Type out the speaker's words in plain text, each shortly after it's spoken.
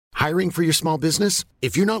Hiring for your small business?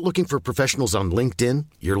 If you're not looking for professionals on LinkedIn,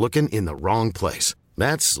 you're looking in the wrong place.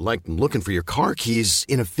 That's like looking for your car keys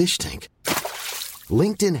in a fish tank.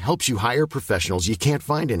 LinkedIn helps you hire professionals you can't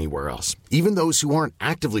find anywhere else, even those who aren't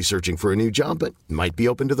actively searching for a new job but might be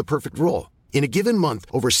open to the perfect role. In a given month,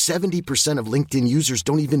 over 70% of LinkedIn users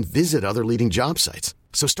don't even visit other leading job sites.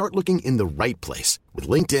 So start looking in the right place. With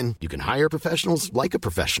LinkedIn, you can hire professionals like a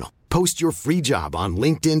professional. Post your free job on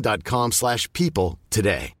linkedin.com/people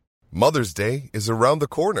today. Mother's Day is around the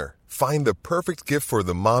corner. Find the perfect gift for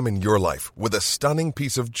the mom in your life with a stunning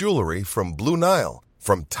piece of jewelry from Blue Nile.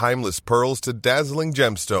 From timeless pearls to dazzling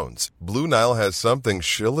gemstones, Blue Nile has something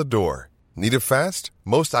she'll adore. Need it fast?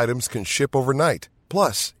 Most items can ship overnight.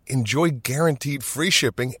 Plus, enjoy guaranteed free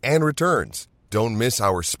shipping and returns. Don't miss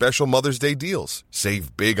our special Mother's Day deals.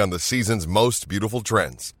 Save big on the season's most beautiful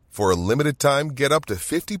trends. For a limited time, get up to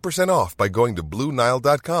 50% off by going to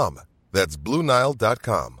BlueNile.com. That's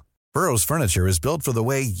BlueNile.com. Burrow's furniture is built for the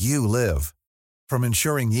way you live. From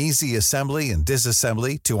ensuring easy assembly and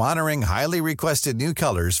disassembly to honoring highly requested new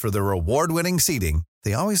colors for their award-winning seating,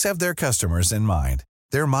 they always have their customers in mind.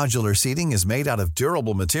 Their modular seating is made out of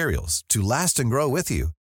durable materials to last and grow with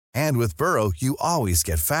you. And with Burrow, you always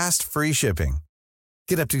get fast, free shipping.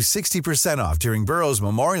 Get up to 60% off during Burrow's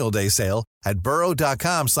Memorial Day sale at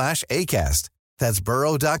burrow.com/ACAST. That's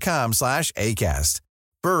burrow.com/ACAST.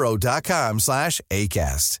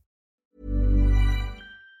 burrow.com/ACAST.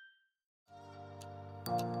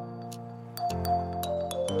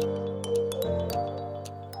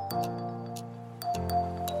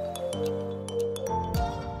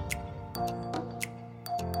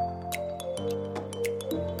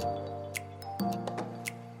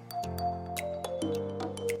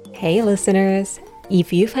 Hey listeners!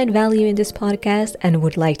 If you find value in this podcast and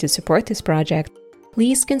would like to support this project,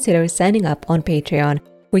 please consider signing up on Patreon,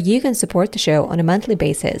 where you can support the show on a monthly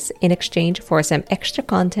basis in exchange for some extra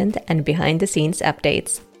content and behind-the-scenes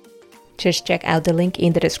updates. Just check out the link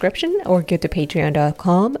in the description or go to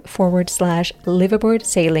patreon.com/Liveaboard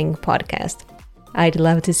Sailing Podcast. I'd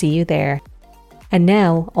love to see you there. And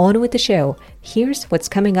now, on with the show. Here's what's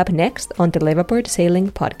coming up next on the Liveaboard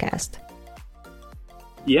Sailing Podcast.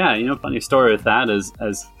 Yeah, funny story with that is,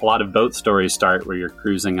 as a lot of boat stories start where you're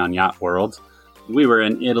cruising on Yacht World. We were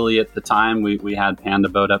in Italy at the time. We had Panda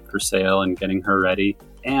Boat up for sale and getting her ready.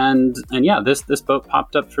 And yeah, this boat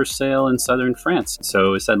popped up for sale in southern France.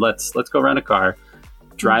 So we said, let's go rent a car,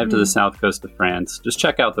 drive to the south coast of France, just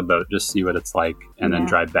check out the boat, just see what it's like, and then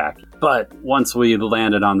drive back. But once we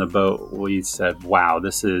landed on the boat, we said, wow,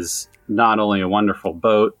 this is not only a wonderful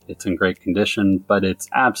boat, it's in great condition, but it's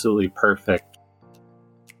absolutely perfect.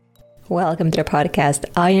 Welcome to the podcast.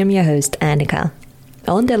 I am your host, Annika.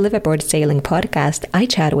 On the Liveaboard Sailing Podcast, I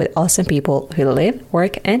chat with awesome people who live,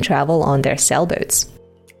 work, and travel on their sailboats.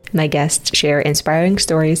 My guests share inspiring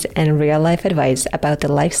stories and real-life advice about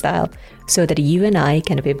the lifestyle so that you and I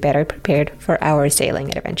can be better prepared for our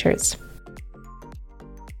sailing adventures.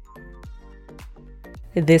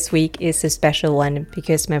 This week is a special one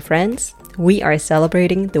because, my friends, we are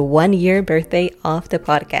celebrating the 1-year birthday of the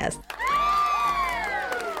podcast.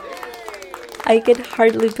 I can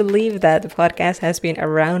hardly believe that the podcast has been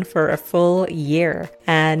around for a full year,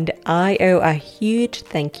 and I owe a huge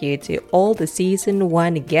thank you to all the Season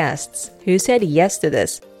 1 guests who said yes to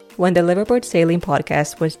this when the Liveaboard Sailing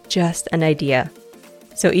Podcast was just an idea.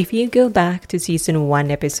 So if you go back to Season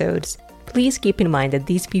 1 episodes, please keep in mind that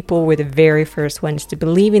these people were the very first ones to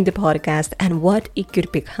believe in the podcast and what it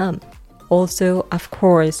could become. Also, of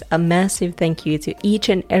course, a massive thank you to each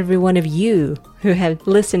and every one of you who have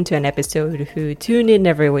listened to an episode, who tune in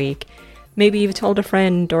every week. Maybe you've told a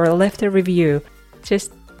friend or left a review.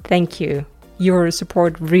 Just thank you. Your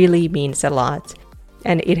support really means a lot.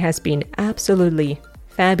 And it has been absolutely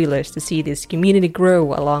fabulous to see this community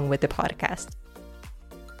grow along with the podcast.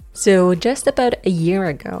 So just about a year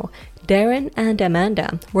ago, Darren and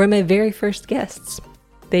Amanda were my very first guests.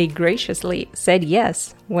 They graciously said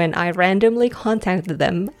yes when I randomly contacted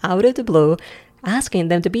them out of the blue, asking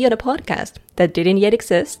them to be on a podcast that didn't yet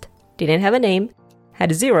exist, didn't have a name,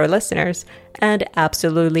 had 0 listeners, and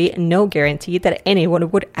absolutely no guarantee that anyone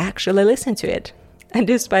would actually listen to it. And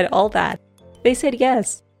despite all that, they said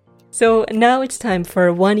yes. So now it's time for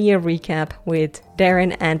a 1-year recap with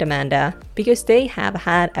Darren and Amanda, because they have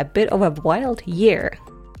had a bit of a wild year.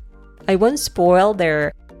 I won't spoil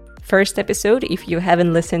their first episode if you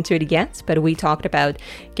haven't listened to it yet, but we talked about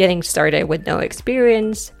getting started with no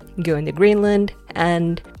experience, going to Greenland,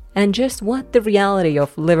 and just what the reality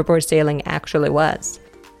of liveaboard sailing actually was.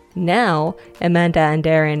 Now, Amanda and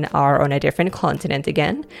Darren are on a different continent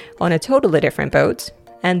again, on a totally different boat,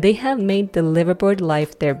 and they have made the liveaboard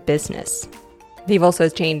life their business. They've also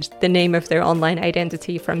changed the name of their online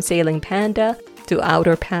identity from Sailing Panda to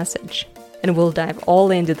Outer Passage, and we'll dive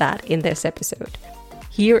all into that in this episode.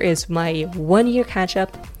 Here is my 1-year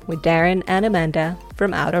catch-up with Darren and Amanda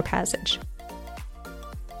from Outer Passage.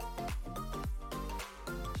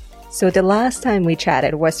 So the last time we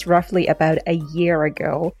chatted was roughly about a year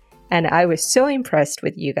ago, and I was so impressed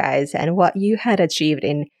with you guys and what you had achieved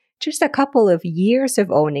in just a couple of years of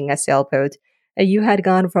owning a sailboat. You had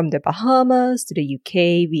gone from the Bahamas to the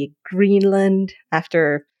UK via Greenland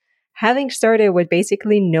after having started with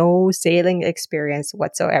basically no sailing experience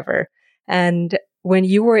whatsoever. And when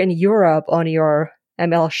you were in Europe on your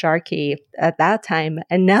ML Sharky at that time,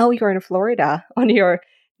 and now you're in Florida on your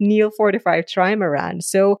Neil 45 Trimaran.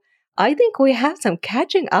 So I think we have some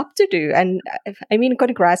catching up to do. And I mean,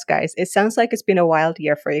 congrats, guys. It sounds like it's been a wild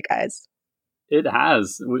year for you guys. It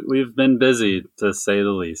has. We've been busy, to say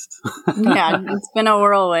the least. Yeah, it's been a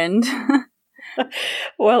whirlwind.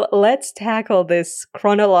 Well, let's tackle this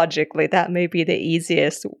chronologically. That may be the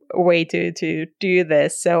easiest way to do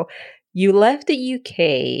this. So you left the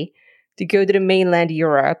UK to go to the mainland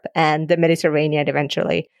Europe and the Mediterranean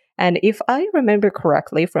eventually. And if I remember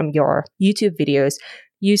correctly from your YouTube videos,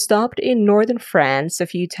 you stopped in northern France a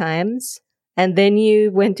few times, and then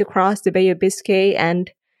you went across the Bay of Biscay,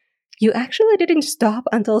 and you actually didn't stop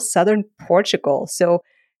until southern Portugal. So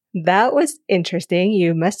that was interesting.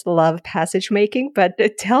 You must love passage making, but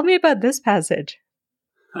tell me about this passage.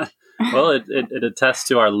 Well, it attests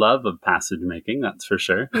to our love of passage making, that's for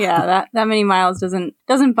sure. Yeah, that many miles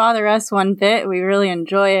doesn't bother us one bit. We really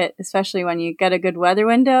enjoy it, especially when you get a good weather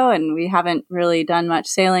window, and we haven't really done much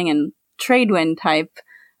sailing in trade wind type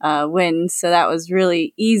winds, so that was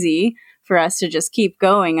really easy for us to just keep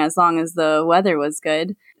going as long as the weather was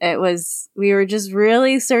good. We were just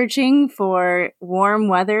really searching for warm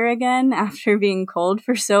weather again after being cold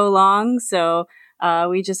for so long. So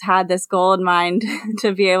we just had this goal in mind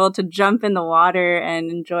to be able to jump in the water and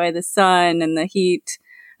enjoy the sun and the heat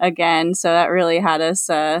again. So that really had us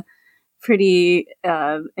pretty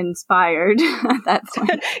inspired at that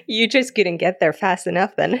point. You just couldn't get there fast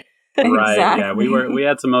enough then. Right. Exactly. Yeah, we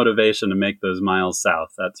had some motivation to make those miles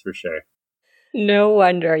south, that's for sure. No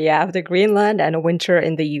wonder. Yeah, after Greenland and a winter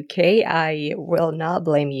in the UK, I will not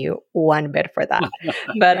blame you one bit for that.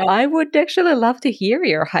 But I would actually love to hear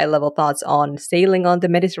your high-level thoughts on sailing on the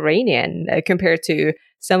Mediterranean compared to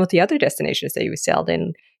some of the other destinations that you sailed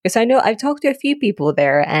in. Because I know I've talked to a few people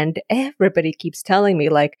there, and everybody keeps telling me,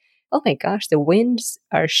 like, oh my gosh, the winds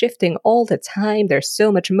are shifting all the time. There's so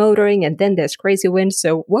much motoring, and then there's crazy winds.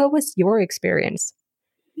 So what was your experience?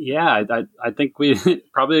 Yeah, I think we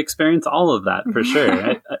probably experience all of that for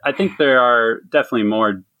sure. I think there are definitely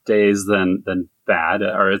more days than bad,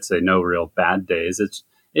 or I'd say no real bad days.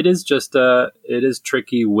 It is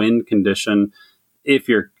tricky wind condition if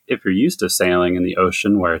you're used to sailing in the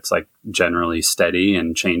ocean where it's like generally steady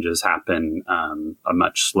and changes happen a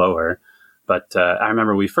much slower. But I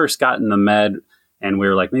remember we first got in the Med, and we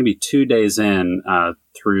were like maybe 2 days in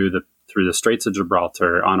through the Straits of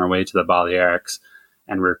Gibraltar on our way to the Balearics.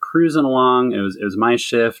 And we're cruising along. It was my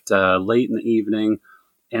shift late in the evening,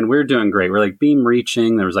 and we're doing great. We're like beam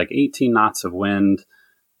reaching. There was like 18 knots of wind.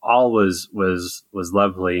 All was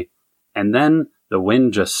lovely, and then the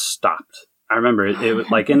wind just stopped. I remember it was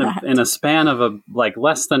like in a span of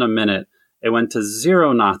less than a minute, it went to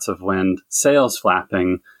 0 knots of wind, sails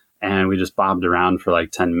flapping, and we just bobbed around for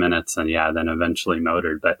like 10 minutes, and then eventually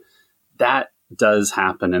motored. But that does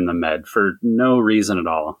happen in the Med for no reason at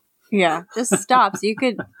all. Yeah, just stops. You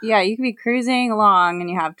could be cruising along and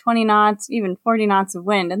you have 20 knots, even 40 knots of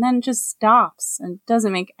wind, and then it just stops and it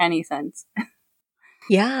doesn't make any sense.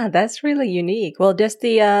 Yeah, that's really unique. Well, does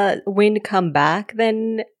the wind come back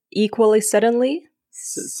then equally suddenly?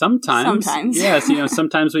 Sometimes. Yes,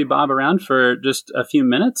 sometimes we bob around for just a few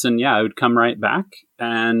minutes and it would come right back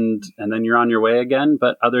and then you're on your way again.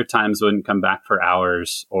 But other times it wouldn't come back for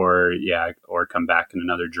hours or come back in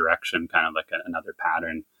another direction, kind of like another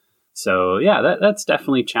pattern. So that's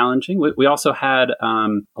definitely challenging. We also had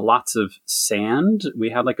lots of sand. We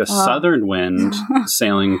had like a southern wind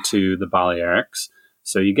sailing to the Balearics.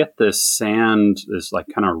 So you get this sand, this like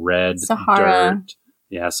kind of red Sahara. dirt.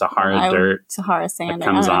 Yeah, Sahara dirt. Sahara sand. That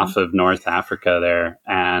comes off of North Africa there.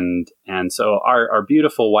 And so our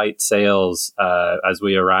beautiful white sails, as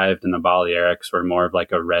we arrived in the Balearics, were more of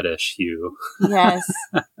like a reddish hue. Yes.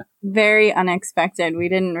 Very unexpected. We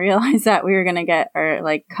didn't realize that we were going to get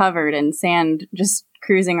covered in sand just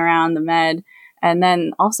cruising around the Med. And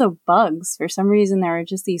then also bugs. For some reason, there were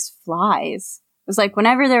just these flies. It was like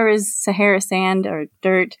whenever there was Sahara sand or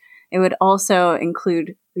dirt, it would also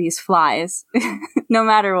include these flies, no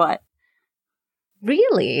matter what.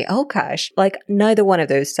 Really? Oh gosh. Like neither one of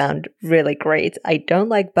those sound really great. I don't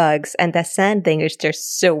like bugs, and the sand thing is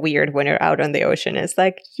just so weird when you're out on the ocean. It's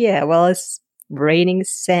like, yeah, well, it's raining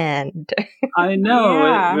sand. I know.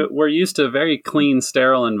 Yeah. We're used to a very clean,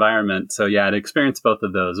 sterile environment. So yeah, to experience both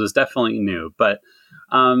of those was definitely new. But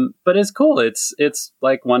it's cool. It's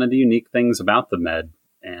like one of the unique things about the Med.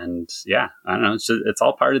 And yeah, I don't know. It's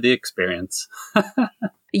all part of the experience.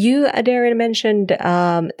 You, Darren, mentioned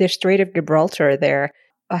the Strait of Gibraltar there.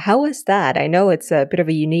 How was that? I know it's a bit of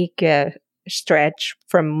a unique stretch.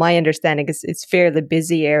 From my understanding, it's fairly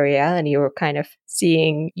busy area, and you're kind of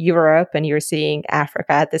seeing Europe and you're seeing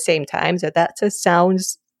Africa at the same time. So that just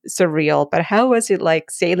sounds surreal. But how was it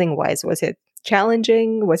like sailing wise? Was it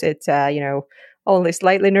challenging? Was it, only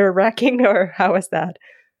slightly nerve wracking, or how was that?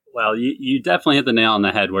 Well, you definitely hit the nail on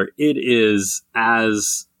the head where it is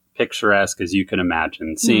as picturesque as you can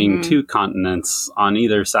imagine. Seeing two continents on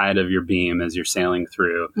either side of your beam as you're sailing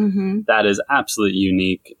through, that is absolutely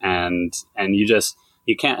unique. And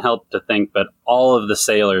you can't help to think, but all of the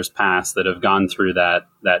sailors past that have gone through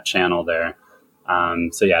that channel there.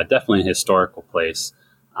 So yeah, definitely a historical place.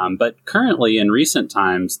 But currently in recent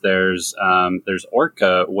times, there's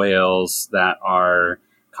orca whales that are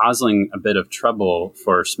causing a bit of trouble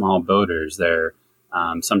for small boaters. They're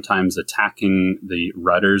sometimes attacking the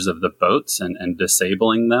rudders of the boats and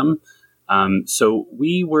disabling them. So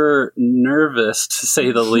we were nervous, to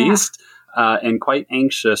say the least, and quite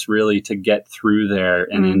anxious, really, to get through there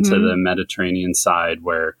and into the Mediterranean side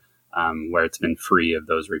where it's been free of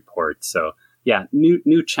those reports. So yeah,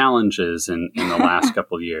 new challenges in the last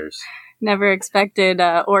couple of years. Never expected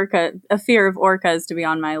a fear of orcas to be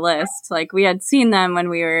on my list. Like, we had seen them when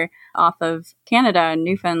we were off of Canada and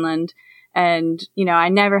Newfoundland. And, I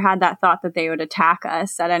never had that thought that they would attack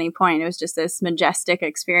us at any point. It was just this majestic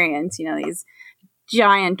experience, these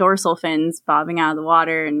giant dorsal fins bobbing out of the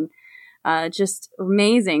water, and just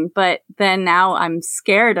amazing. But then now I'm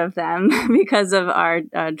scared of them because of our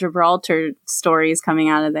Gibraltar stories coming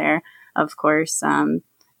out of there, of course.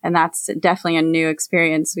 And that's definitely a new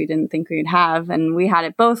experience we didn't think we'd have. And we had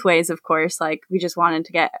it both ways, of course. Like, we just wanted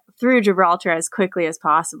to get through Gibraltar as quickly as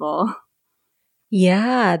possible.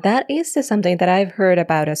 Yeah, that is something that I've heard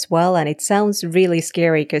about as well. And it sounds really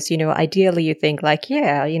scary because, ideally you think like,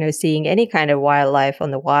 yeah, seeing any kind of wildlife on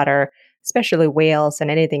the water, especially whales and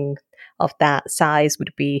anything of that size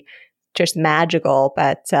would be just magical.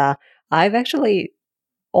 But I've actually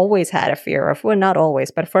always had a fear of, well, not always,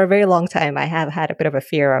 but for a very long time, I have had a bit of a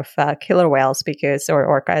fear of killer whales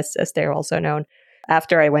or orcas, as they're also known.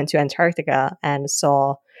 After I went to Antarctica and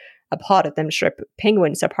saw a pod of them strip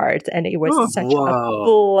penguins apart, and it was such a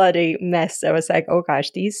bloody mess. I was like, oh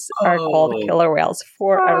gosh, these are called killer whales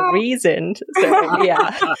for a reason. So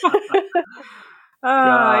yeah.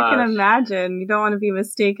 I can imagine. You don't want to be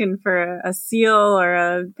mistaken for a seal or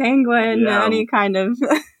a penguin, any kind of...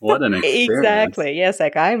 What an experience. Exactly. Yes,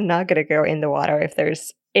 like I'm not going to go in the water if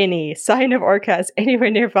there's any sign of orcas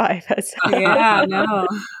anywhere nearby. Yeah, no.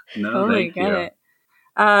 Totally get it.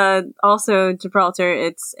 Also, Gibraltar,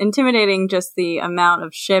 it's intimidating. Just the amount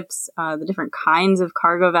of ships, the different kinds of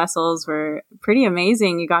cargo vessels were pretty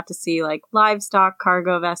amazing. You got to see like livestock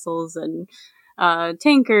cargo vessels and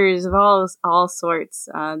tankers of all sorts.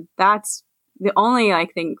 That's the only, I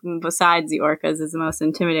think, besides the orcas, is the most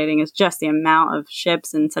intimidating, is just the amount of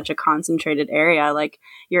ships in such a concentrated area. Like,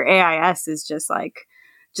 your AIS is just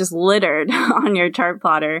littered on your chart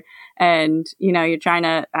plotter. And, you're trying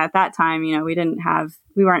to, at that time,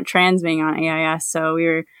 we weren't transmitting on AIS. So we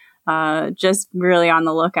were just really on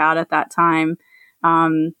the lookout at that time.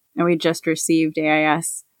 And we just received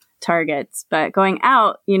AIS targets. But going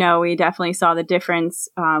out, we definitely saw the difference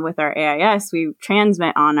with our AIS. We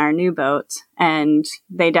transmit on our new boat, and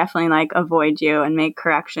they definitely avoid you and make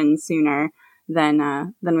corrections sooner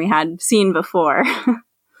than we had seen before.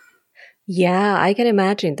 Yeah, I can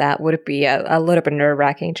imagine that would be a little bit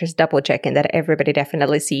nerve-wracking, just double-checking that everybody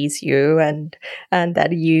definitely sees you and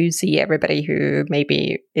that you see everybody who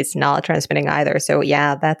maybe is not transmitting either. So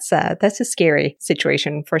yeah, that's a scary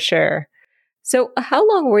situation for sure. So how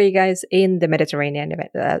long were you guys in the Mediterranean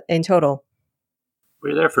in total?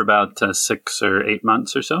 We were there for about 6 or 8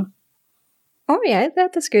 months or so. Oh yeah,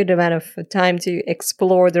 that's a good amount of time to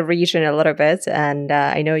explore the region a little bit. And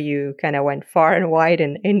I know you kind of went far and wide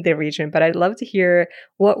in the region, but I'd love to hear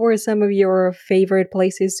what were some of your favorite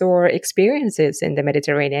places or experiences in the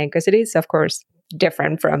Mediterranean, because it is, of course,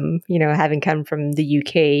 different from, having come from the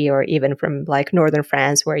UK or even from northern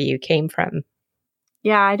France where you came from.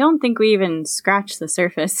 Yeah, I don't think we even scratched the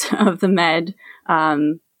surface of the Med.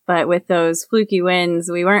 But But with those fluky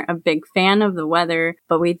winds, we weren't a big fan of the weather,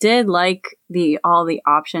 but we did like all the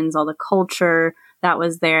options, all the culture that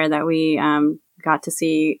was there, that we got to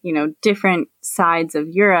see, different sides of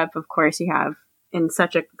Europe. Of course, you have in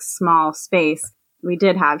such a small space. We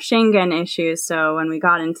did have Schengen issues, so when we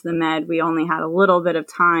got into the Med, we only had a little bit of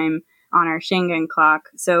time on our Schengen clock,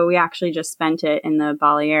 so we actually just spent it in the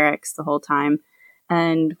Balearics the whole time.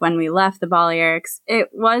 And when we left the Balearics, it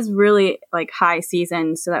was really like high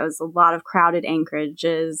season, so that was a lot of crowded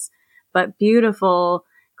anchorages, but beautiful,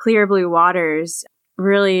 clear blue waters.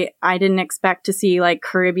 Really, I didn't expect to see like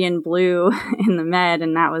Caribbean blue in the Med,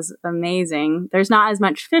 and that was amazing. There's not as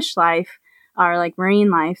much fish life or like marine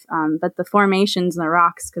life, but the formations and the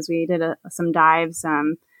rocks, because we did some dives,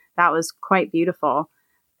 that was quite beautiful.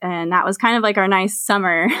 And that was kind of like our nice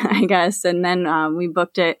summer, I guess. And then we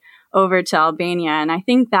booked it over to Albania. And I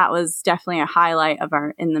think that was definitely a highlight of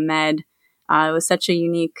our in the Med. It was such a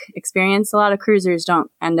unique experience. A lot of cruisers don't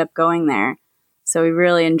end up going there. So we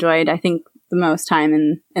really enjoyed, I think, the most time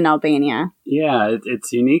in Albania. Yeah,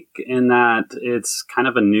 it's unique in that it's kind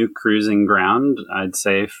of a new cruising ground, I'd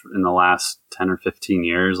say, in the last 10 or 15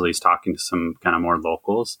 years, at least talking to some kind of more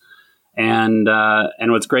locals. And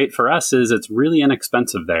what's great for us is it's really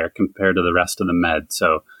inexpensive there compared to the rest of the Med.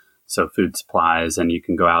 So food supplies, and you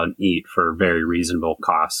can go out and eat for very reasonable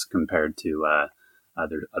costs compared to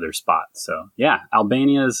other spots. So yeah,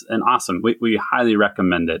 Albania is an awesome. We highly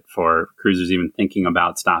recommend it for cruisers even thinking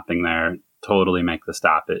about stopping there. Totally make the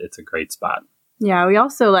stop. It's a great spot. Yeah, we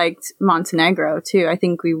also liked Montenegro too. I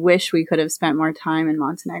think we wish we could have spent more time in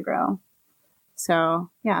Montenegro. So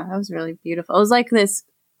yeah, that was really beautiful. It was like this.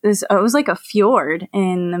 It was like a fjord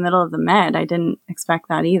in the middle of the Med. I didn't expect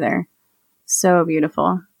that either. So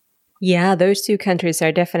beautiful. Yeah, those two countries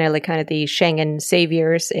are definitely kind of the Schengen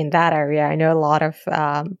saviors in that area. I know a lot of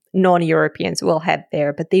non-Europeans will head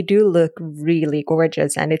there, but they do look really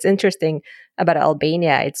gorgeous. And it's interesting about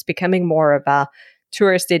Albania. It's becoming more of a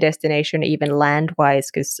touristy destination, even land-wise,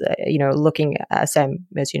 because, looking as I'm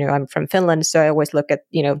from Finland, so I always look at,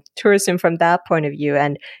 tourism from that point of view.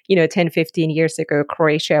 And, 10, 15 years ago,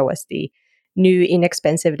 Croatia was the new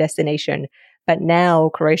inexpensive destination. But now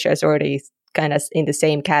Croatia is already kind of in the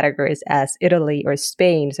same categories as Italy or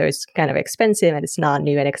Spain. So it's kind of expensive and it's not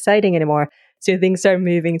new and exciting anymore. So things are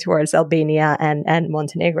moving towards Albania and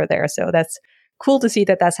Montenegro there. So that's cool to see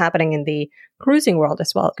that that's happening in the cruising world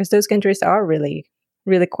as well, because those countries are really,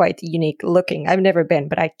 really quite unique looking. I've never been,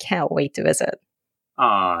 but I can't wait to visit.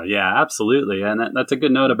 Yeah, absolutely. And that's a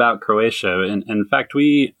good note about Croatia. In fact,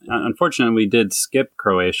 unfortunately, we did skip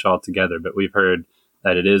Croatia altogether, but we've heard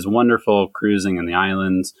that it is wonderful cruising in the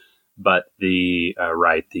islands. But the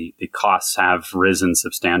costs have risen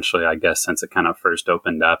substantially, I guess, since it kind of first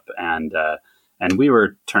opened up, and we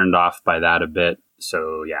were turned off by that a bit.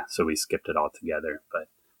 So we skipped it altogether. But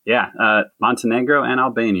yeah, Montenegro and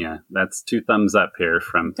Albania. That's 2 thumbs up here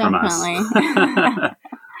from us.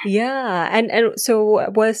 Yeah, and so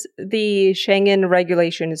was the Schengen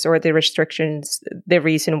regulations or the restrictions the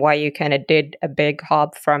reason why you kind of did a big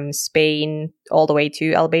hop from Spain all the way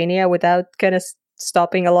to Albania without kind of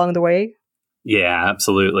stopping along the way? Yeah,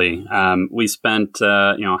 absolutely. We spent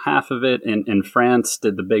half of it in France,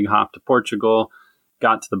 did the big hop to Portugal,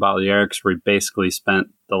 got to the Balearics, where we basically spent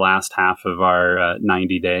the last half of our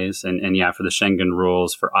 90 days. And yeah, for the Schengen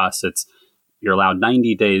rules, for us, you're allowed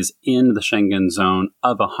 90 days in the Schengen zone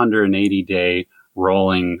of a 180-day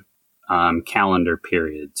rolling calendar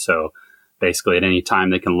period. So basically, at any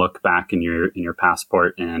time, they can look back in your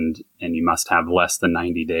passport, and you must have less than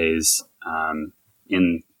 90 days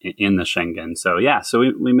in the Schengen. So yeah, so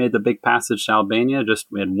we made the big passage to Albania.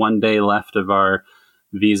 We had 1 day left of our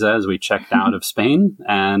visa as we checked out of Spain,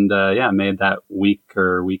 and made that week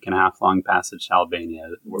and a half long passage to Albania.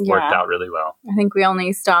 Worked out really well. I think we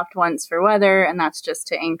only stopped once for weather, and that's just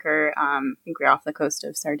to anchor. I think we're off the coast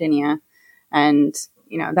of Sardinia, and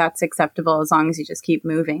that's acceptable as long as you just keep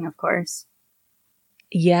moving, of course.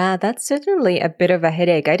 Yeah, that's certainly a bit of a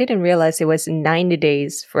headache. I didn't realize it was 90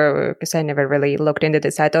 days because I never really looked into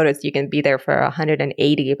this. I thought you can be there for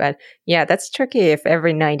 180, but yeah, that's tricky if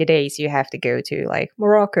every 90 days you have to go to like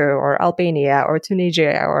Morocco or Albania or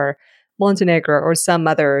Tunisia or Montenegro or some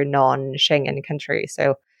other non-Schengen country.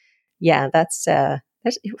 So yeah, that's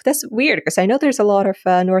weird, because I know there's a lot of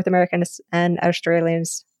North Americans and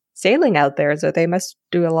Australians sailing out there, so they must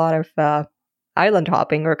do a lot of island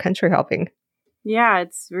hopping or country hopping. Yeah,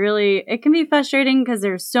 it can be frustrating because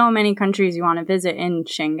there's so many countries you want to visit in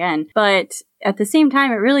Schengen. But at the same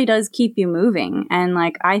time, it really does keep you moving. And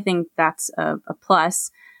I think that's a plus.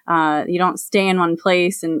 You don't stay in one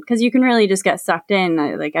place, and because you can really just get sucked in.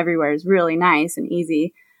 Everywhere is really nice and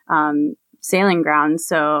easy. sailing grounds.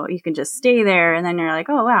 So you can just stay there, and then you're like,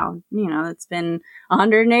 oh, wow, it's been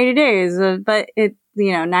 180 days. But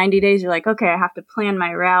 90 days, you're like, okay, I have to plan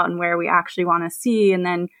my route and where we actually want to see. And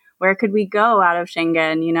then where could we go out of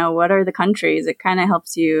Schengen? What are the countries? It kind of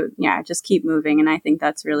helps you, just keep moving. And I think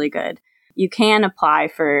that's really good. You can apply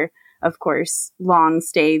for, of course, long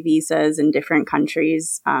stay visas in different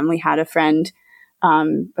countries. We had a friend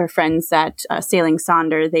or friends at Sailing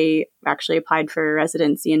Sonder. They actually applied for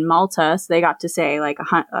residency in Malta. So they got to stay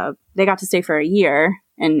they got to stay for a year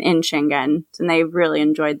in Schengen, and they really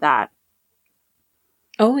enjoyed that.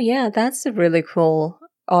 Oh, yeah, that's a really cool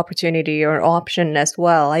opportunity or option as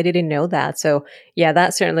well. I didn't know that. So yeah,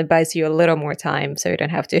 that certainly buys you a little more time, so you don't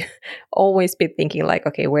have to always be thinking like,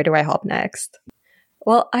 okay, where do I hop next?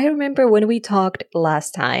 Well, I remember when we talked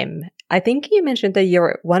last time, I think you mentioned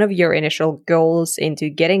that one of your initial goals into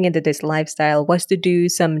getting into this lifestyle was to do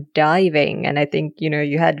some diving. And I think,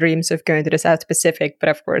 you had dreams of going to the South Pacific, but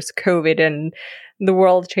of course, COVID and the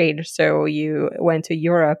world changed. So you went to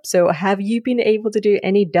Europe. So have you been able to do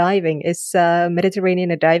any diving? Is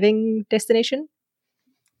Mediterranean a diving destination?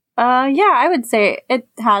 Yeah, I would say it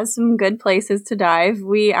has some good places to dive.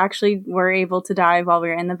 We actually were able to dive while we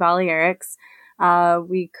were in the Balearics.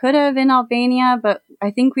 We could have in Albania, but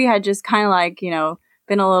I think we had just kind of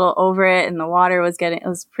been a little over it, and the water it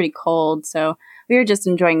was pretty cold. So we were just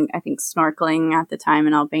enjoying, I think, snorkeling at the time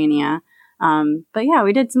in Albania. But yeah,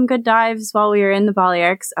 we did some good dives while we were in the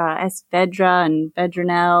Balearics. Esvedra and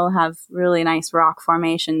Vedranel have really nice rock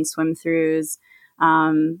formation swim-throughs.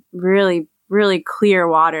 Really, really clear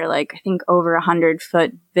water, I think over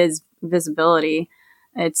 100-foot visibility.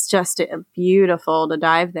 It's just beautiful to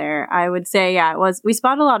dive there. I would say, yeah, we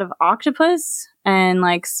spotted a lot of octopus and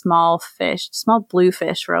small fish. Small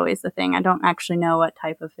bluefish were always the thing. I don't actually know what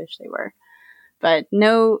type of fish they were, but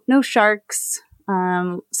no sharks,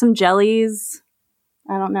 some jellies.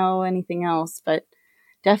 I don't know anything else, but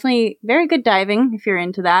definitely very good diving if you're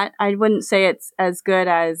into that. I wouldn't say it's as good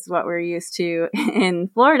as what we're used to in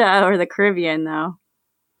Florida or the Caribbean, though.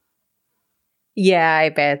 Yeah, I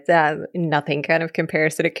bet nothing kind of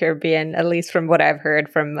compares to the Caribbean, at least from what I've heard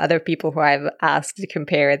from other people who I've asked to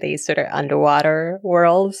compare these sort of underwater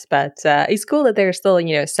worlds. But it's cool that there's still,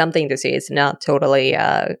 something to see. It's not totally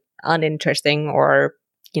uninteresting or,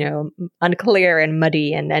 unclear and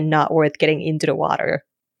muddy and not worth getting into the water.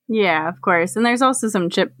 Yeah, of course. And there's also some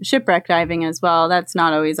shipwreck diving as well. That's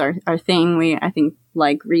not always our thing. We, I think,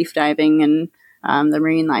 like reef diving and the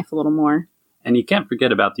marine life a little more. And you can't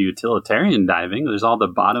forget about the utilitarian diving. There's all the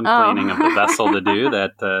bottom cleaning of the vessel to do.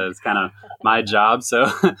 That is kind of my job.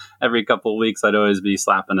 So every couple of weeks, I'd always be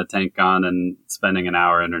slapping a tank on and spending an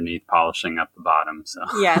hour underneath polishing up the bottom. So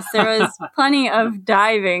yes, there was plenty of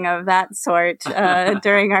diving of that sort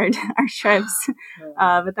during our trips.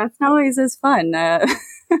 But that's not always as fun.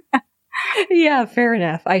 Yeah, fair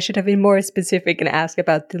enough. I should have been more specific and ask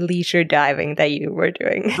about the leisure diving that you were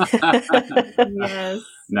doing. Yes.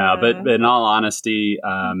 No, but in all honesty,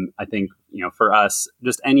 I think, for us,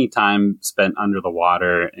 just any time spent under the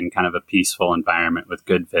water in kind of a peaceful environment with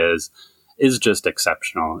good viz is just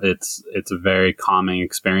exceptional. It's a very calming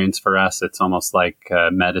experience for us. It's almost like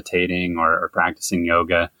meditating or practicing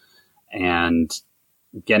yoga, and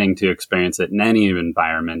getting to experience it in any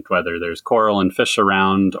environment, whether there's coral and fish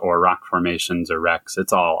around or rock formations or wrecks.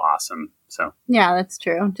 It's all awesome. So yeah, that's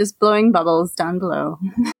true. Just blowing bubbles down below.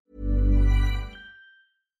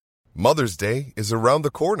 Mother's Day is around the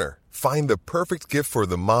corner. Find the perfect gift for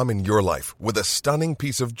the mom in your life with a stunning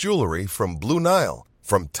piece of jewelry from Blue Nile.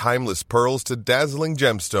 From timeless pearls to dazzling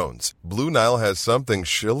gemstones, Blue Nile has something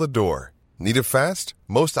she'll adore. Need it fast?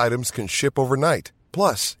 Most items can ship overnight.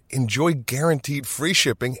 Plus, enjoy guaranteed free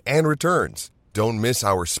shipping and returns. Don't miss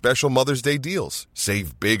our special Mother's Day deals.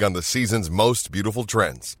 Save big on the season's most beautiful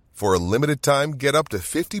trends. For a limited time, get up to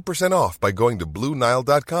 50% off by going to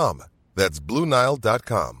BlueNile.com. That's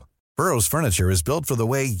BlueNile.com. Burrow's furniture is built for the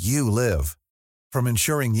way you live. From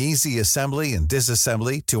ensuring easy assembly and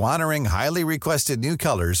disassembly to honoring highly requested new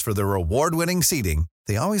colors for their award-winning seating,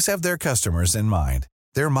 they always have their customers in mind.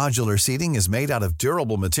 Their modular seating is made out of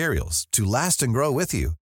durable materials to last and grow with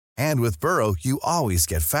you. And with Burrow, you always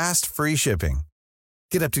get fast, free shipping.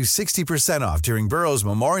 Get up to 60% off during Burrow's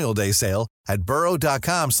Memorial Day sale at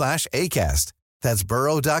burrow.com/ACAST. That's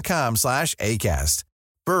burrow.com/ACAST.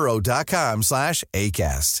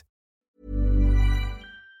 burrow.com/ACAST.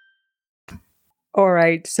 All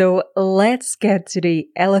right, so let's get to the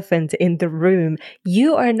elephant in the room.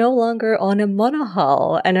 You are no longer on a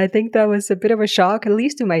monohull, and I think that was a bit of a shock, at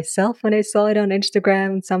least to myself, when I saw it on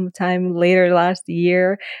Instagram sometime later last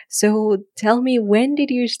year. So tell me, when did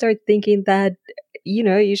you start thinking that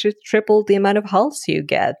you should triple the amount of hulls you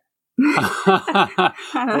get.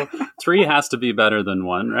 Well, 3 has to be better than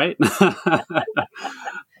 1, right?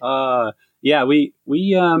 Yeah, we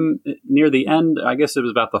near the end, I guess it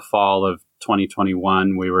was about the fall of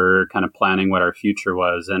 2021, we were kind of planning what our future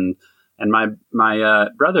was, and my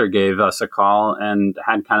brother gave us a call and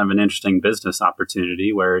had kind of an interesting business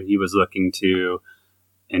opportunity where he was looking to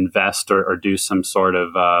invest or do some sort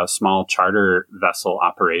of small charter vessel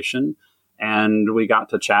operation. And we got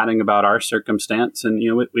to chatting about our circumstance. And,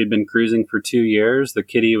 we'd been cruising for 2 years. The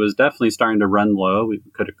kitty was definitely starting to run low. We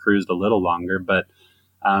could have cruised a little longer. But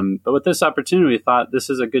with this opportunity, we thought this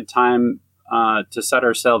is a good time to set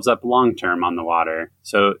ourselves up long-term on the water.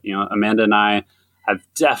 So, Amanda and I have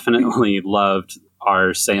definitely loved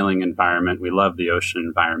our sailing environment. We love the ocean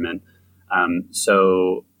environment.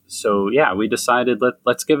 So yeah, we decided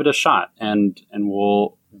let's give it a shot, and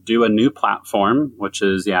we'll do a new platform, which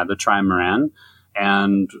is the Trimaran,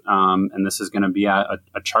 and this is going to be a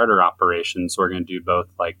charter operation. So we're going to do both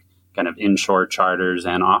like kind of inshore charters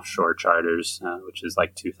and offshore charters, which is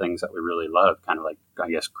like 2 things that we really love, kind of like,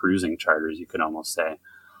 I guess, cruising charters, you could almost say.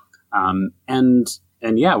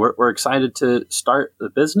 And yeah, we're excited to start the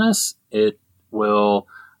business. It will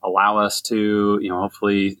allow us to,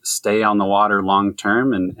 hopefully stay on the water long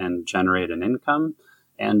term and generate an income,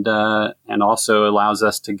 and also allows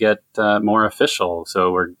us to get more official.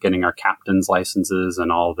 So we're getting our captain's licenses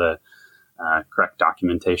and all the correct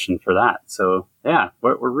documentation for that. So yeah,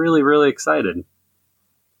 we're really, really excited.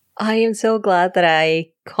 I am so glad that I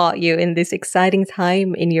caught you in this exciting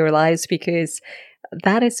time in your lives, because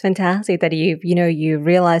that is fantastic that you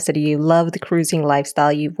realize that you love the cruising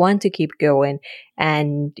lifestyle, you want to keep going,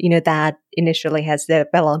 and that initially has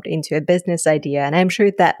developed into a business idea. And I'm sure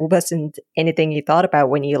that wasn't anything you thought about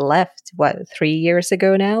when you left, 3 years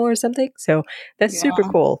ago now or something. So that's super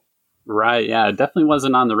cool. Right. Yeah, it definitely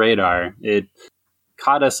wasn't on the radar. It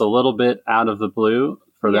caught us a little bit out of the blue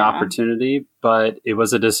for the opportunity, but it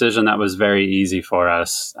was a decision that was very easy for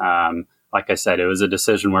us. Like I said, it was a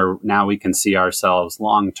decision where now we can see ourselves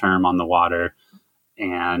long term on the water,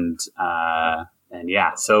 and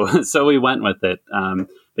yeah, so we went with it.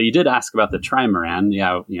 But you did ask about the Trimaran.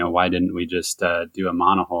 Yeah, why didn't we just do a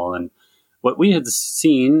monohull? And what we had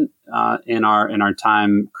seen in our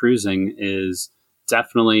time cruising is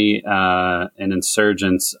definitely an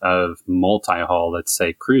insurgence of multi-hull, let's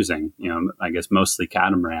say, cruising. I guess mostly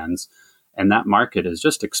catamarans, and that market has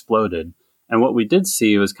just exploded. And what we did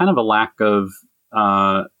see was kind of a lack of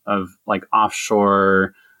like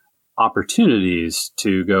offshore opportunities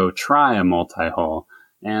to go try a multi-hull.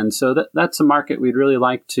 And so that's a market we'd really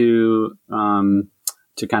like to kind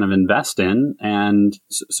of invest in. And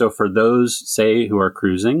so for those, say, who are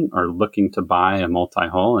cruising or looking to buy a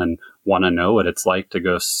multi-hull and want to know what it's like to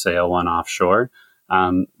go sail one offshore,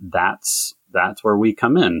 that's where we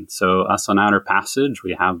come in. So us on Outer Passage,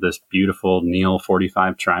 we have this beautiful Neil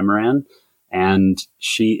 45 Trimaran. And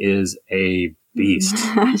she is a beast.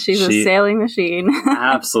 She's a sailing machine.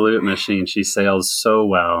 Absolute machine. She sails so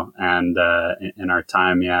well. And in our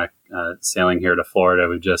time, sailing here to Florida,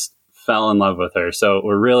 we just fell in love with her. So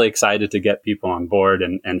we're really excited to get people on board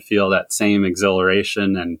and feel that same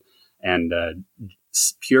exhilaration and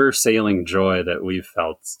pure sailing joy that we've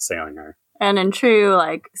felt sailing her. And in true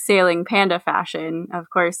sailing panda fashion, of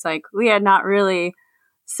course, we had not really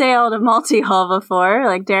sailed a multi-hull before.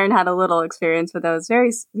 Darren had a little experience, but that was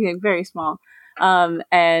very, very small.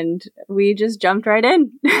 And we just jumped right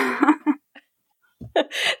in.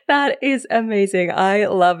 That is amazing. I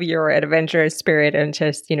love your adventurous spirit and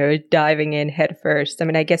just, diving in head first. I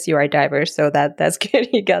mean, I guess you are a diver, so that's good.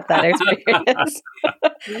 You got that experience.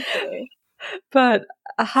 But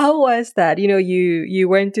how was that? You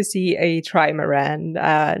went to see a Trimaran,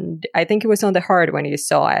 and I think it was on the hard when you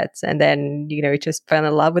saw it, and then just fell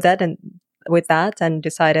in love with that and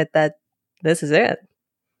decided that this is it.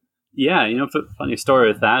 Yeah, funny story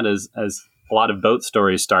with that is, as a lot of boat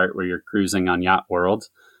stories start, where you're cruising on Yacht World,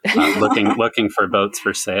 looking for boats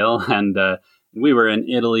for sale, and we were in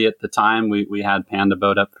Italy at the time. We had Panda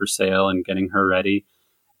Boat up for sale and getting her ready.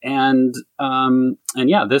 And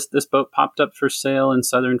yeah, this boat popped up for sale in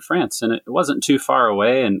southern France, and it wasn't too far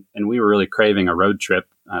away. And we were really craving a road trip.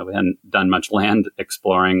 We hadn't done much land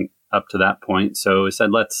exploring up to that point, so we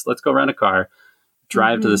said, let's go rent a car,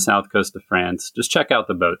 drive to the south coast of France, just check out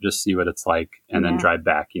the boat, just see what it's like, and then drive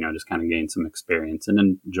back. Just kind of gain some experience and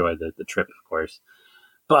enjoy the trip, of course.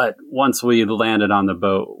 But once we landed on the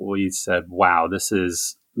boat, we said, wow, this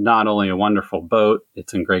is not only a wonderful boat,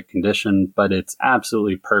 it's in great condition, but it's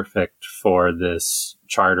absolutely perfect for this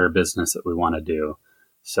charter business that we want to do.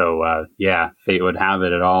 So yeah, fate would have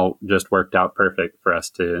it. It all just worked out perfect for us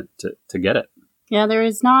to get it. Yeah, there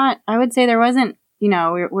is not, I would say there wasn't,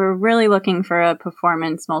 we're really looking for a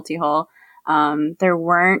performance multi-hull. There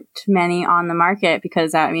weren't many on the market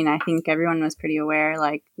because, I think everyone was pretty aware,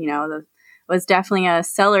 was definitely a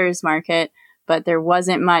seller's market, but there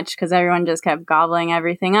wasn't much because everyone just kept gobbling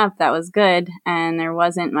everything up that was good, and there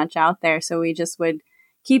wasn't much out there. So we just would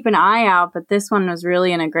keep an eye out, but this one was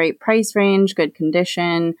really in a great price range, good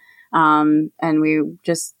condition, and we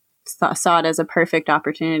just saw it as a perfect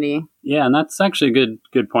opportunity. Yeah, and that's actually a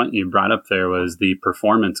good point you brought up there was the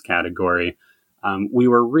performance category. We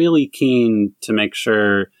were really keen to make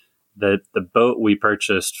sure that the boat we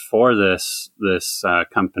purchased for this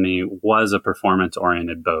company was a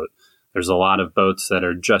performance-oriented boat. There's a lot of boats that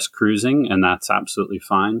are just cruising, and that's absolutely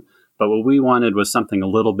fine. But what we wanted was something a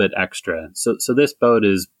little bit extra. So this boat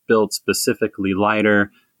is built specifically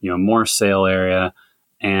lighter, more sail area,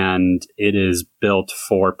 and it is built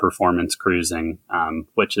for performance cruising,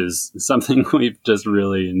 which is something we've just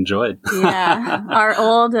really enjoyed. Yeah. Our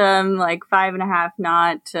old, 5.5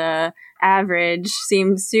 knot average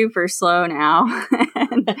seems super slow now.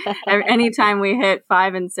 And anytime we hit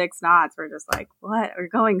 5 and 6 knots, we're just like, what? We're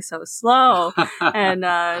going so slow. And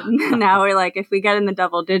now we're like, if we get in the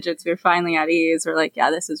double digits, we're finally at ease. We're like,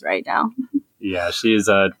 yeah, this is right now. Yeah, she's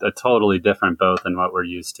a totally different boat than what we're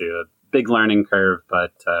used to. Big learning curve,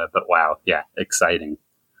 but wow, yeah, exciting.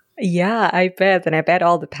 Yeah, I bet. And I bet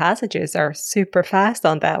all the passages are super fast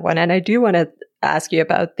on that one. And I do want to ask you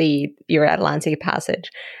about your Atlantic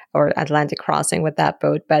passage or Atlantic crossing with that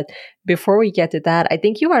boat. But before we get to that, I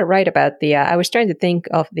think you are right about I was trying to think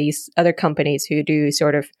of these other companies who do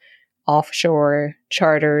sort of offshore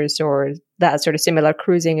charters or that sort of similar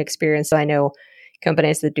cruising experience. So I know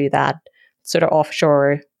companies that do that sort of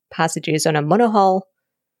offshore passages on a monohull.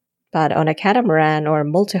 But on a catamaran or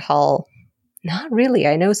multi-hull, not really.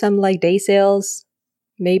 I know some like day sails,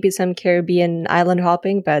 maybe some Caribbean island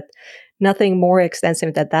hopping, but nothing more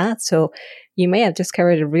extensive than that. So you may have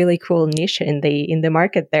discovered a really cool niche in the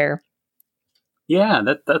market there. Yeah,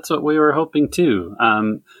 that's what we were hoping too.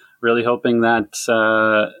 Really hoping that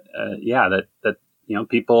that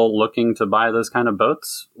people looking to buy those kind of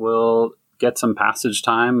boats will get some passage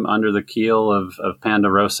time under the keel of Panda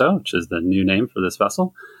Rosso, which is the new name for this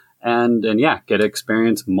vessel. And get to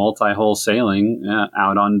experience multi-hull sailing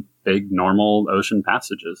out on big, normal ocean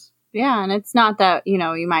passages. Yeah, and it's not that,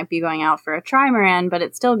 you might be going out for a trimaran, but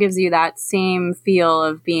it still gives you that same feel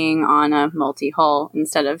of being on a multi-hull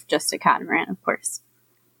instead of just a catamaran, of course.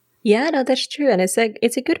 Yeah, no, that's true. And it's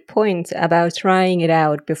a good point about trying it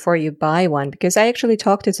out before you buy one, because I actually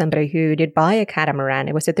talked to somebody who did buy a catamaran.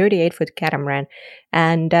 It was a 38-foot catamaran.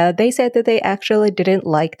 And they said that they actually didn't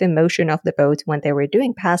like the motion of the boat when they were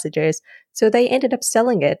doing passages. So they ended up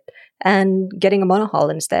selling it and getting a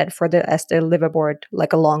monohull instead as the liveaboard,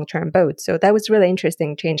 like a long-term boat. So that was really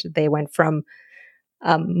interesting change that they went from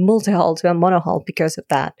multi-hull to a monohull because of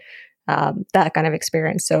that kind of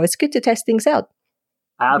experience. So it's good to test things out.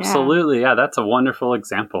 Absolutely. Yeah, that's a wonderful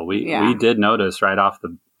example. We did notice right off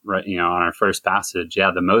on our first passage,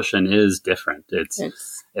 the motion is different.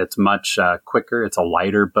 It's much quicker. It's a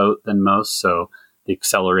lighter boat than most, so the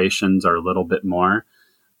accelerations are a little bit more.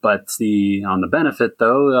 But on the benefit,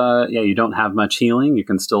 though, you don't have much heeling. You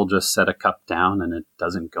can still just set a cup down and it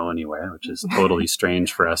doesn't go anywhere, which is totally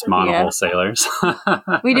strange for us monohull sailors.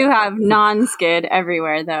 We do have non-skid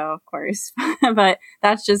everywhere, though, of course. But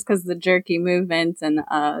that's just because the jerky movements and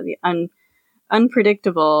the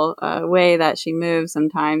unpredictable way that she moves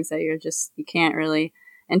sometimes that you can't really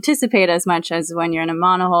anticipate as much as when you're in a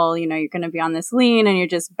monohull. You're going to be on this lean and you're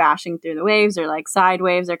just bashing through the waves, or like side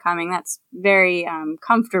waves are coming. That's very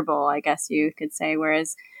comfortable, I guess you could say.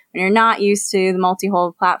 Whereas when you're not used to the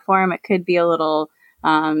multi-hull platform, it could be a little,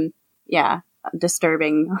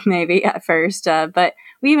 disturbing maybe at first. But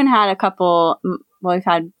we even had we've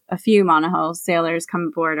had a few monohull sailors come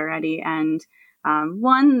aboard already, and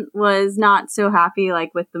one was not so happy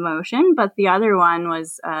with the motion, but the other one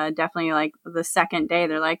was definitely the second day.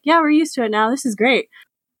 They're like, yeah, we're used to it now. This is great.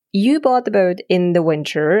 You bought the boat in the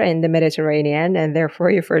winter in the Mediterranean, and therefore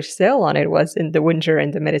your first sail on it was in the winter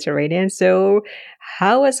in the Mediterranean. So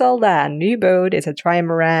how is all that? New boat, it's a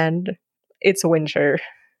trimaran, it's winter.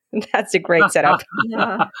 That's a great setup.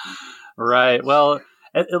 Yeah. Right. Well,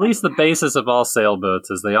 at least the basis of all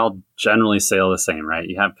sailboats is they all generally sail the same, right?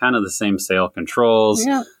 You have kind of the same sail controls,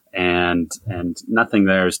 and nothing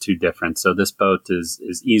there is too different. So this boat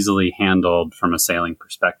is easily handled from a sailing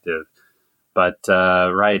perspective. But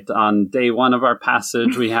right on day one of our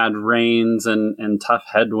passage, we had rains and tough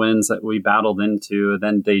headwinds that we battled into.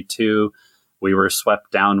 Then day two, we were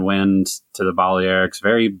swept downwind to the Balearics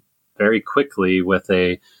very, very quickly with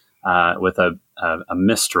a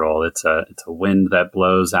mistral. It's a wind that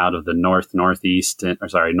blows out of the northwest,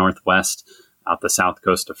 out the south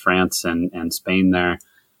coast of France and Spain there.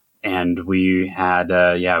 And we had,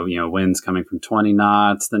 winds coming from 20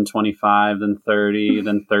 knots, then 25, then 30,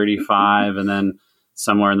 then 35. And then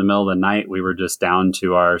somewhere in the middle of the night, we were just down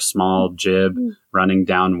to our small jib running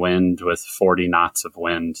downwind with 40 knots of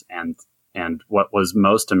wind. And what was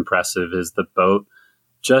most impressive is the boat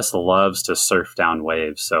just loves to surf down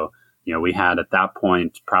waves. So, we had at that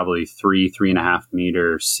point probably 3.5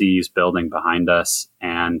 meter seas building behind us,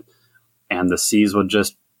 and the seas would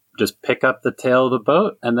just pick up the tail of the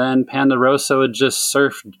boat, and then Ponderosa would just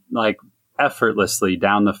surf like effortlessly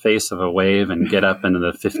down the face of a wave and get up into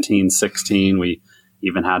the 15, 16. We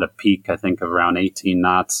even had a peak, I think, of around 18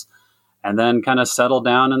 knots, and then kind of settle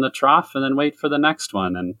down in the trough and then wait for the next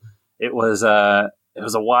one. And it was a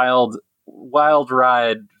wild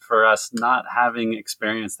ride for us, not having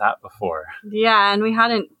experienced that before. Yeah, and we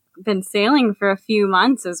hadn't been sailing for a few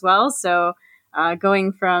months as well, so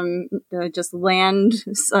going from just land,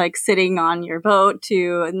 like sitting on your boat,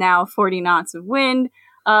 to now 40 knots of wind,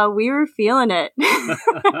 we were feeling it.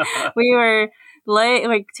 We were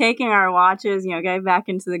taking our watches, getting back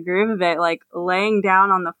into the groove of it, like laying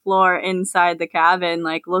down on the floor inside the cabin,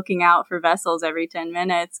 like looking out for vessels every 10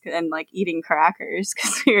 minutes and like eating crackers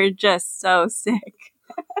because we were just so sick.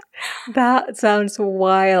 That sounds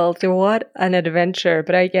wild. What an adventure.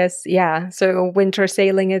 But I guess, yeah, so winter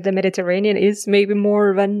sailing in the Mediterranean is maybe more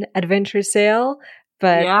of an adventure sail.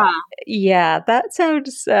 But yeah, that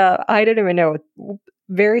sounds, I don't even know,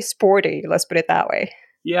 very sporty, let's put it that way.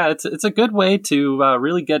 Yeah, it's a good way to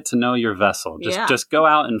really get to know your vessel. Just go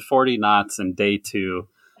out in 40 knots in day 2.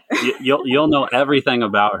 You'll know everything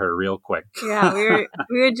about her real quick. Yeah,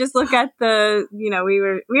 we would just look at the,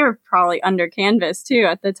 we were probably under canvas too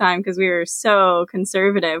at the time because we were so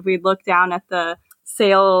conservative. We'd look down at the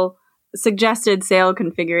suggested sail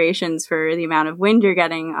configurations for the amount of wind you're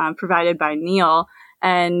getting provided by Neil,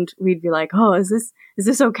 and we'd be like, oh, is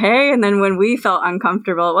this okay? And then when we felt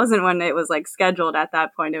uncomfortable, it wasn't when it was like scheduled at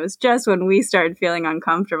that point. It was just when we started feeling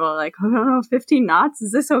uncomfortable, like, oh, no, 15 knots.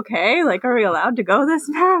 Is this okay? Like, are we allowed to go this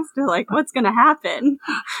fast? Or like, what's going to happen?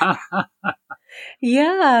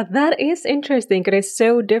 Yeah, that is interesting because it's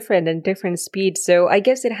so different and different speeds. So I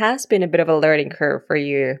guess it has been a bit of a learning curve for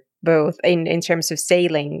you both in terms of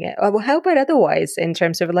sailing. How about otherwise in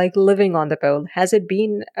terms of like living on the boat? Has it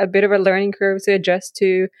been a bit of a learning curve to adjust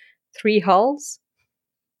to 3 hulls?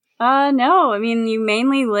 No, I mean, you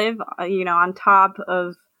mainly live, on top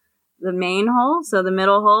of the main hull, so the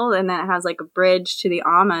middle hull, and then it has like a bridge to the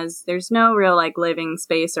amas. There's no real like living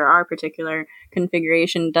space, or our particular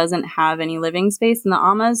configuration doesn't have any living space in the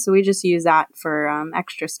amas, so we just use that for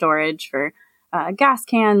extra storage for gas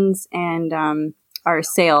cans and our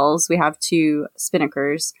sails. We have 2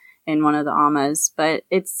 spinnakers in one of the amas, but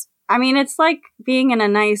it's like being in a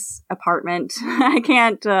nice apartment. I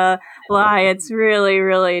can't lie. It's really,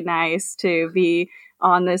 really nice to be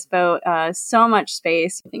on this boat. So much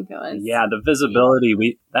space, I think it was. Yeah, the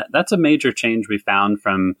visibility, that's a major change we found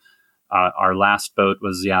from our last boat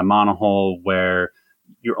was, monohull, where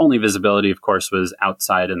your only visibility, of course, was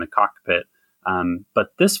outside in the cockpit.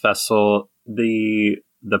 But this vessel, the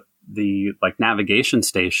like navigation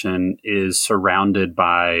station is surrounded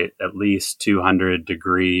by at least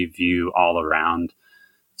 200-degree view all around.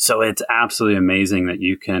 So it's absolutely amazing that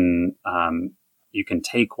you can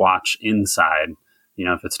take watch inside.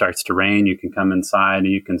 If it starts to rain, you can come inside and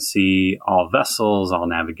you can see all vessels, all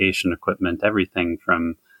navigation equipment, everything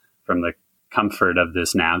from the comfort of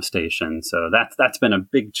this nav station. So that's been a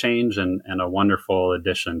big change and a wonderful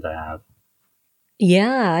addition to have.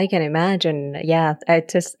 Yeah, I can imagine. Yeah,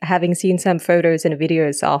 just having seen some photos and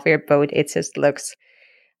videos of your boat, it just looks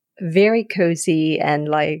very cozy and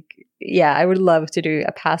like, yeah, I would love to do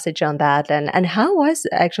a passage on that. And how was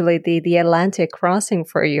actually the Atlantic crossing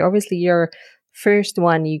for you? Obviously, your first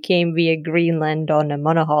one, you came via Greenland on a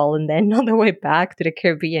monohull, and then on the way back to the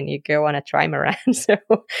Caribbean, you go on a trimaran. So,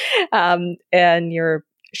 and your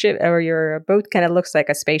ship or your boat kind of looks like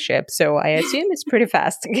a spaceship, so I assume it's pretty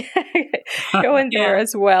fast going there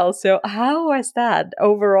as well. So how was that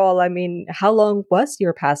overall? I mean, how long was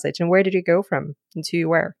your passage and where did you go from to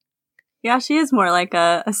where? Yeah, she is more like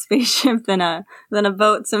a spaceship than a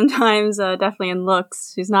boat sometimes, definitely in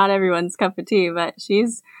looks. She's not everyone's cup of tea, but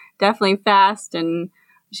she's definitely fast and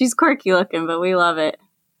she's quirky looking, but we love it.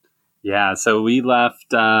 Yeah, so we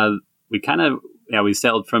left, we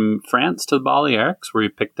sailed from France to the Balearics, where we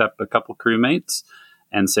picked up a couple crewmates,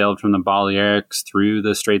 and sailed from the Balearics through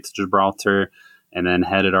the Straits of Gibraltar, and then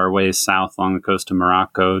headed our way south along the coast of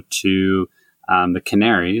Morocco to the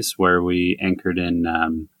Canaries, where we anchored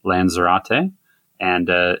in Lanzarote and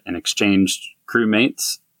exchanged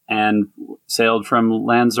crewmates, and sailed from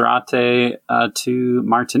Lanzarote to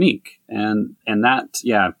Martinique. And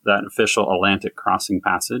that official Atlantic crossing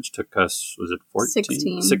passage took us, was it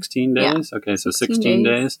 16 days? Yeah. Okay, so 16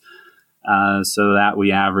 days. So that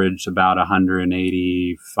we averaged about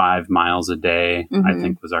 185 miles a day, I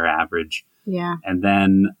think was our average. Yeah. And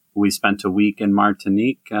then we spent a week in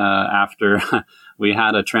Martinique after we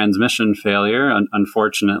had a transmission failure,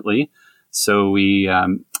 unfortunately. So we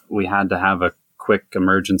had to have a quick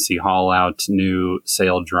emergency haul out new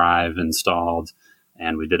sail drive installed.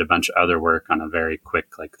 And we did a bunch of other work on a very quick,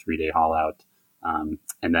 3-day haul out.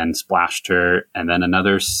 And then splashed her, and then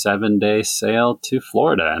another 7-day sail to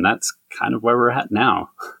Florida. And that's kind of where we're at now.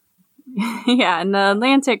 Yeah, and the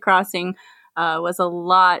Atlantic crossing was a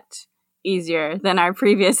lot easier than our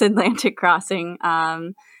previous Atlantic crossing.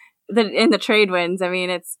 In the trade winds, I mean,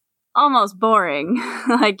 it's almost boring.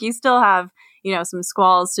 You still have, some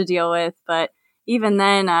squalls to deal with, but even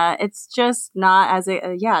then, it's just not as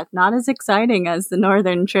exciting as the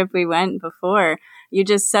northern trip we went before. You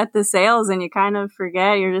just set the sails and you kind of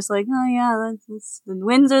forget. You're just like, oh yeah, the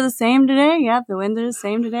winds are the same today. Yep, the winds are the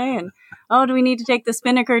same today. And oh, do we need to take the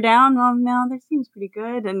spinnaker down? Well, no, that seems pretty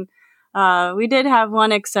good. And we did have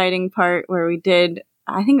one exciting part where I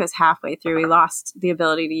think it was halfway through, we lost the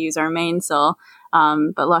ability to use our mainsail.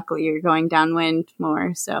 But luckily you're going downwind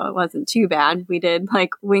more, so it wasn't too bad. We did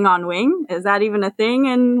wing on wing. Is that even a thing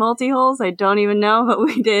in multi-hulls? I don't even know, but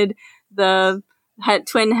we did the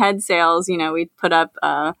twin head sails. We put up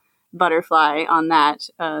a butterfly on that.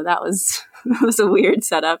 That was that was a weird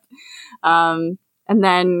setup. And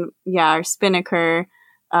then our spinnaker,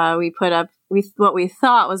 we put up what we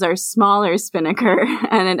thought was our smaller spinnaker,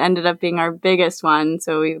 and it ended up being our biggest one.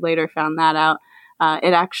 So we later found that out.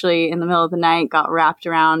 It actually, in the middle of the night, got wrapped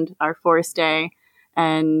around our forestay,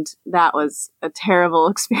 and that was a terrible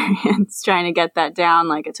experience trying to get that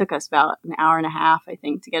down. It took us about an hour and a half, I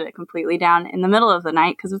think, to get it completely down in the middle of the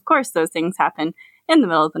night, because of course those things happen in the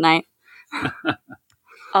middle of the night.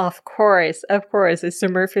 Of course. It's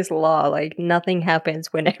Murphy's Law. Nothing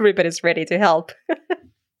happens when everybody's ready to help.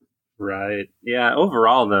 Right. Yeah.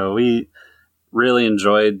 Overall, though, we really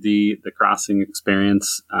enjoyed the crossing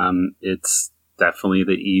experience. It's definitely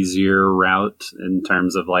the easier route in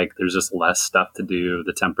terms of there's just less stuff to do.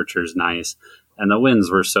 The temperature's nice, and the winds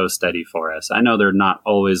were so steady for us. I know they're not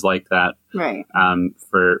always like that, right?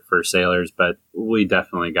 For sailors, but we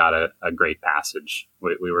definitely got a great passage.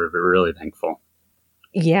 We were really thankful.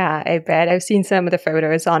 Yeah, I bet. I've seen some of the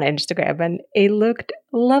photos on Instagram, and it looked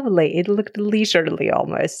lovely. It looked leisurely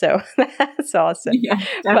almost. So that's awesome. Yeah,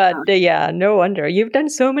 but no wonder. You've done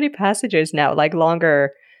so many passages now,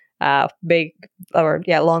 longer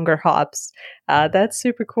longer hops. That's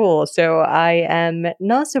super cool. So I am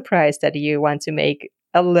not surprised that you want to make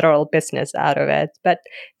a literal business out of it. But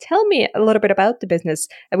tell me a little bit about the business.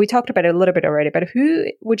 We talked about it a little bit already, but who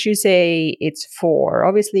would you say it's for?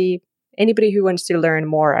 Obviously, anybody who wants to learn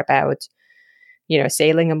more about,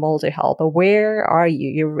 sailing a multi-hull. But where are you?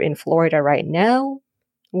 You're in Florida right now.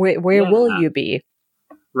 Where will you be?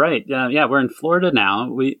 Right. Yeah, we're in Florida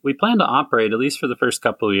now. We plan to operate, at least for the first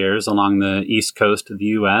couple of years, along the east coast of the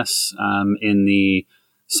U.S. In the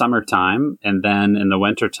summertime. And then in the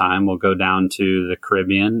wintertime, we'll go down to the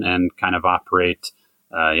Caribbean and kind of operate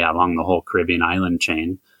along the whole Caribbean island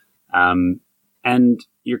chain. And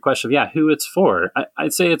your question of, who it's for.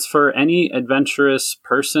 I'd say it's for any adventurous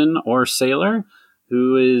person or sailor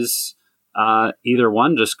who is either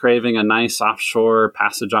one, just craving a nice offshore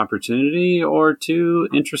passage opportunity, or two,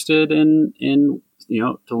 interested in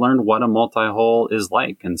to learn what a multi-hull is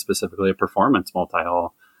like, and specifically a performance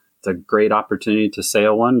multi-hull. It's a great opportunity to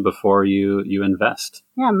sail one before you invest.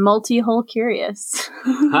 Yeah, multi-hull curious.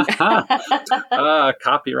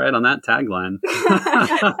 Copyright on that tagline.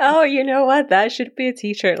 Oh, you know what? That should be a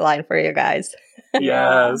t-shirt line for you guys.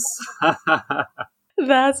 Yes.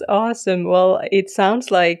 That's awesome. Well, it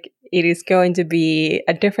sounds like it is going to be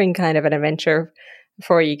a different kind of an adventure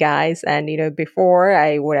for you guys. And, before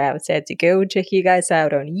I would have said to go check you guys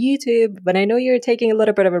out on YouTube, but I know you're taking a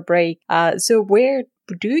little bit of a break. So where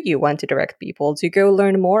do you want to direct people to go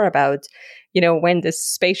learn more about, when this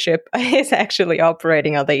spaceship is actually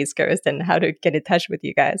operating on the East Coast, and how to get in touch with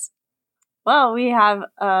you guys? Well, we have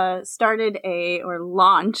launched a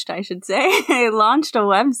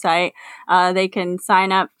website. They can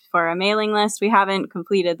sign up for a mailing list. We haven't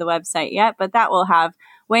completed the website yet, but that will have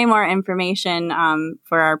way more information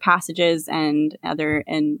for our passages and other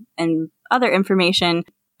information.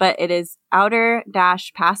 But it is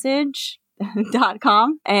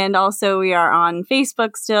outer-passage.com. And also we are on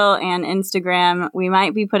Facebook still and Instagram. We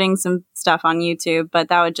might be putting some stuff on YouTube, but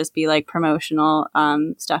that would just be like promotional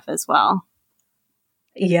stuff as well.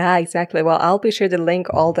 Yeah, exactly. Well, I'll be sure to link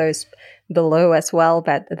all those below as well.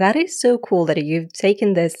 But that is so cool that you've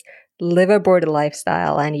taken this liveaboard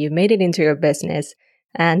lifestyle and you made it into your business.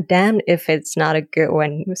 And damn if it's not a good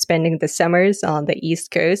one, spending the summers on the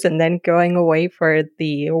East Coast and then going away for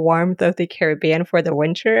the warmth of the Caribbean for the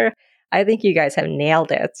winter. I think you guys have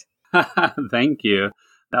nailed it. Thank you.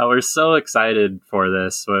 No, we're so excited for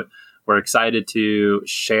this. We're excited to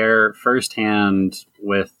share firsthand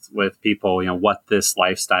with people, what this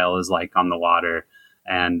lifestyle is like on the water.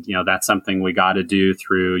 And, that's something we got to do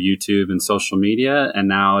through YouTube and social media. And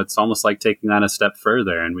now it's almost like taking that a step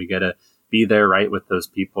further, and we get to be there right with those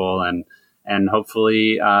people and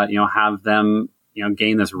hopefully, have them,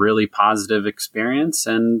 gain this really positive experience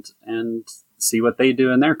and see what they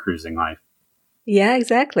do in their cruising life. Yeah,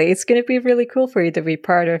 exactly. It's going to be really cool for you to be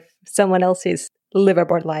part of someone else's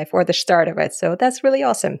liveaboard life or the start of it. So that's really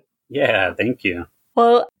awesome. Yeah, thank you.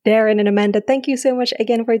 Well, Darren and Amanda, thank you so much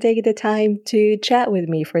again for taking the time to chat with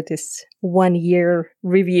me for this 1 year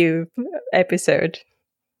review episode.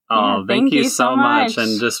 Oh, thank you so much.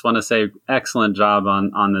 And just want to say excellent job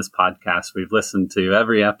on this podcast. We've listened to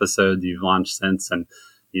every episode you've launched since, and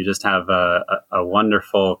you just have a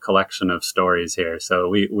wonderful collection of stories here. So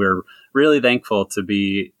we're really thankful to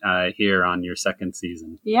be here on your second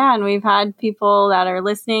season. Yeah, and we've had people that are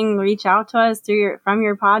listening reach out to us from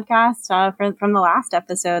your podcast from the last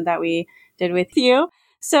episode that we did with you.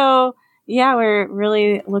 So yeah, we're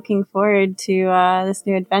really looking forward to this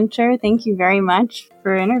new adventure. Thank you very much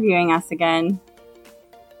for interviewing us again.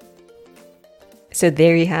 So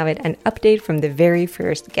there you have it, an update from the very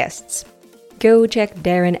first guests. Go check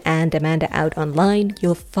Darren and Amanda out online.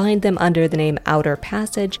 You'll find them under the name Outer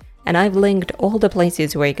Passage, and I've linked all the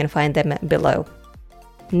places where you can find them below.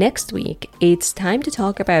 Next week, it's time to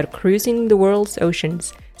talk about cruising the world's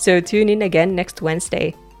oceans, so tune in again next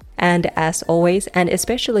Wednesday. And as always, and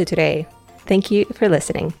especially today, thank you for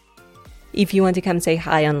listening. If you want to come say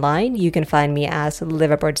hi online, you can find me as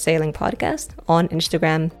Liveaboard Sailing Podcast on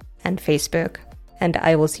Instagram and Facebook. And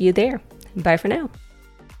I will see you there. Bye for now.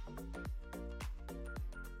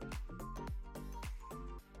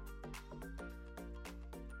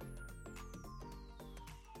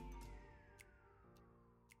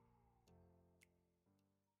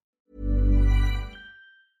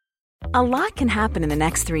 A lot can happen in the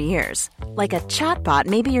next 3 years. Like a chatbot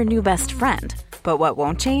may be your new best friend. But what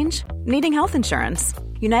won't change? Needing health insurance.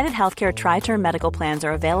 United Healthcare Tri-Term Medical Plans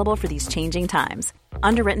are available for these changing times.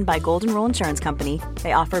 Underwritten by Golden Rule Insurance Company,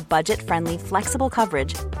 they offer budget-friendly, flexible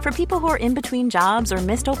coverage for people who are in between jobs or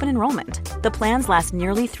missed open enrollment. The plans last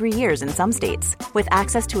nearly 3 years in some states, with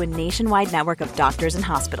access to a nationwide network of doctors and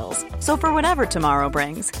hospitals. So for whatever tomorrow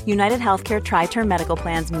brings, United Healthcare Tri-Term Medical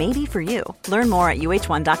Plans may be for you. Learn more at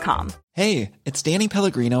uh1.com. Hey, it's Danny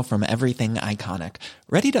Pellegrino from Everything Iconic.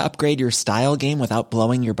 Ready to upgrade your style game without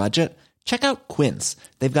blowing your budget? Check out Quince.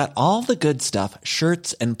 They've got all the good stuff,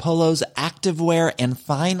 shirts and polos, activewear, and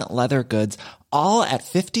fine leather goods, all at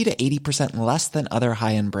 50 to 80% less than other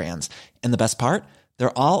high-end brands. And the best part?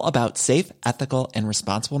 They're all about safe, ethical, and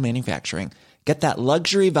responsible manufacturing. Get that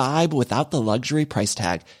luxury vibe without the luxury price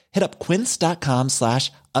tag. Hit up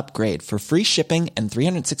quince.com/upgrade for free shipping and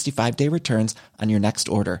 365-day returns on your next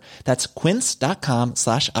order. That's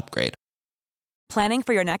quince.com/upgrade. Planning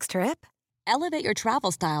for your next trip? Elevate your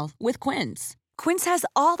travel style with Quince. Quince has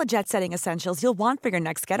all the jet-setting essentials you'll want for your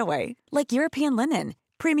next getaway, like European linen,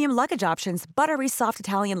 premium luggage options, buttery soft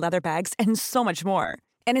Italian leather bags, and so much more.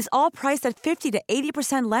 And is all priced at 50 to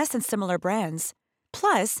 80% less than similar brands.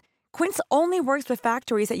 Plus, Quince only works with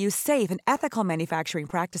factories that use safe and ethical manufacturing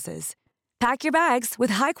practices. Pack your bags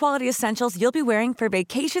with high-quality essentials you'll be wearing for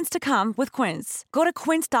vacations to come with Quince. Go to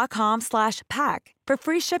quince.com/pack for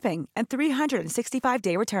free shipping and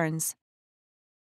 365-day returns.